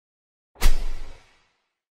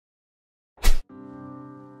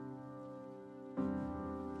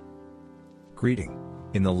Greeting.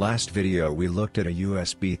 In the last video we looked at a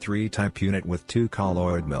USB-3 type unit with 2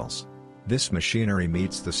 colloid mills. This machinery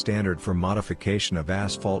meets the standard for modification of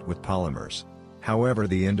asphalt with polymers. However,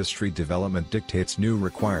 the industry development dictates new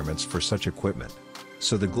requirements for such equipment.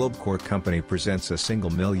 So the Globcore company presents a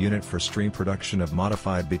single mill unit for stream production of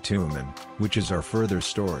modified bitumen, which is our further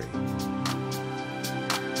story.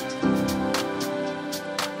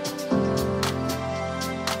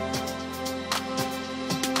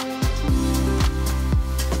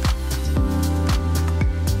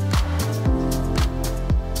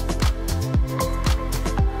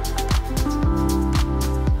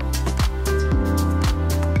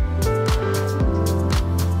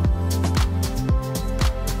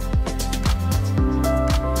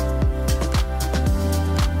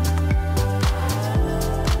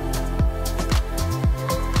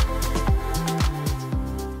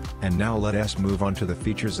 And now let us move on to the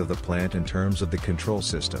features of the plant in terms of the control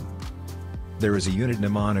system. There is a unit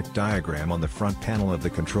mnemonic diagram on the front panel of the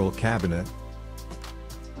control cabinet,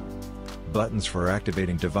 buttons for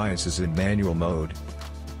activating devices in manual mode,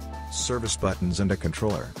 service buttons and a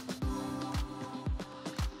controller.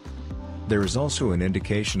 There is also an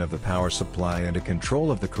indication of the power supply and a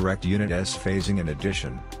control of the correct unit's phasing in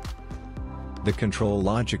addition. The control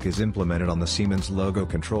logic is implemented on the Siemens logo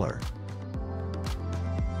controller.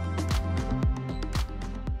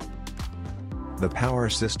 The power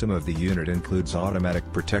system of the unit includes automatic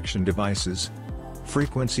protection devices,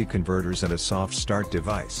 frequency converters and a soft start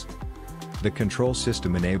device. The control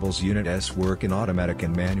system enables unit's work in automatic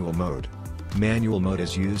and manual mode. Manual mode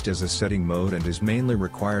is used as a setting mode and is mainly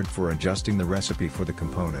required for adjusting the recipe for the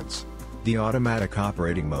components. The automatic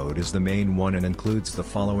operating mode is the main one and includes the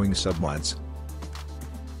following submodes: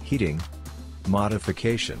 heating,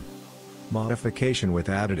 modification, modification with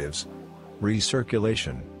additives,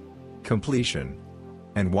 recirculation, completion,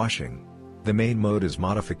 and washing. The main mode is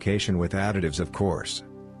modification with additives, of course.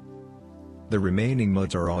 The remaining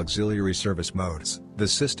modes are auxiliary service modes. The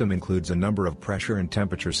system includes a number of pressure and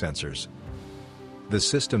temperature sensors. The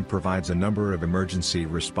system provides a number of emergency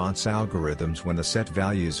response algorithms when the set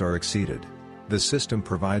values are exceeded. The system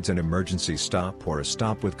provides an emergency stop or a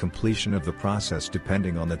stop with completion of the process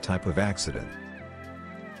depending on the type of accident.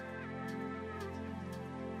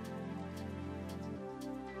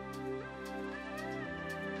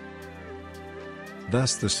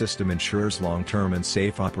 Thus the system ensures long-term and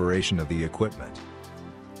safe operation of the equipment.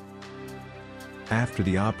 After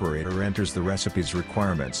the operator enters the recipe's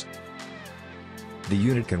requirements, the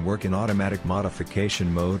unit can work in automatic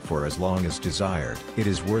modification mode for as long as desired. It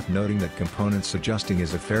is worth noting that components adjusting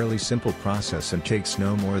is a fairly simple process and takes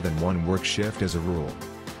no more than one work shift as a rule.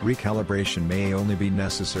 Recalibration may only be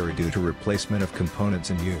necessary due to replacement of components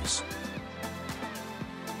in use.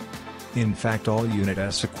 In fact, all Unit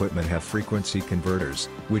S equipment have frequency converters,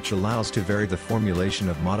 which allows to vary the formulation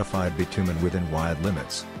of modified bitumen within wide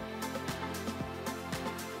limits.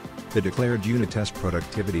 The declared unit test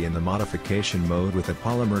productivity in the modification mode with a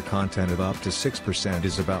polymer content of up to 6%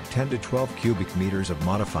 is about 10 to 12 cubic meters of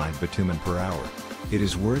modified bitumen per hour. It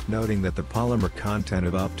is worth noting that the polymer content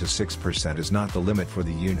of up to 6% is not the limit for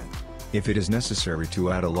the unit. If it is necessary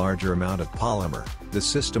to add a larger amount of polymer, the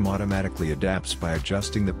system automatically adapts by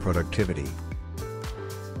adjusting the productivity.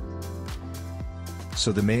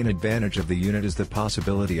 So the main advantage of the unit is the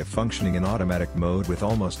possibility of functioning in automatic mode with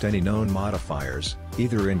almost any known modifiers,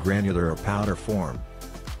 either in granular or powder form,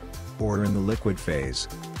 or in the liquid phase.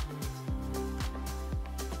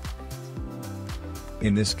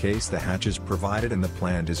 In this case, the hatch is provided and the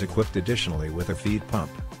plant is equipped additionally with a feed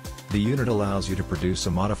pump. The unit allows you to produce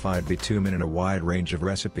a modified bitumen in a wide range of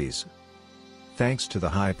recipes. Thanks to the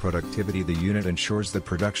high productivity, the unit ensures the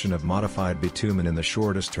production of modified bitumen in the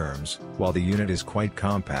shortest terms, while the unit is quite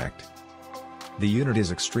compact. The unit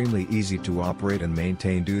is extremely easy to operate and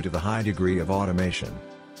maintain due to the high degree of automation.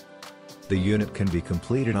 The unit can be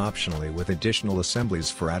completed optionally with additional assemblies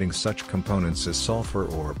for adding such components as sulfur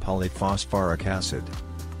or polyphosphoric acid.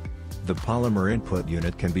 The polymer input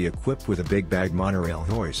unit can be equipped with a big bag monorail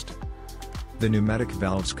hoist. The pneumatic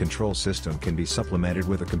valves control system can be supplemented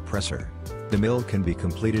with a compressor. The mill can be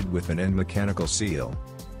completed with an end mechanical seal.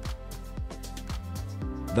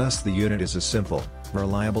 Thus the unit is a simple,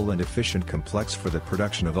 reliable and efficient complex for the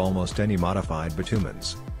production of almost any modified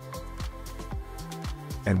bitumens.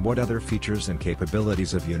 And what other features and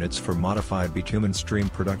capabilities of units for modified bitumen stream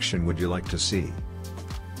production would you like to see?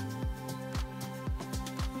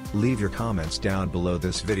 Leave your comments down below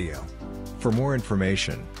this video. For more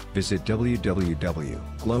information, visit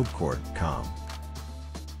www.globcore.com.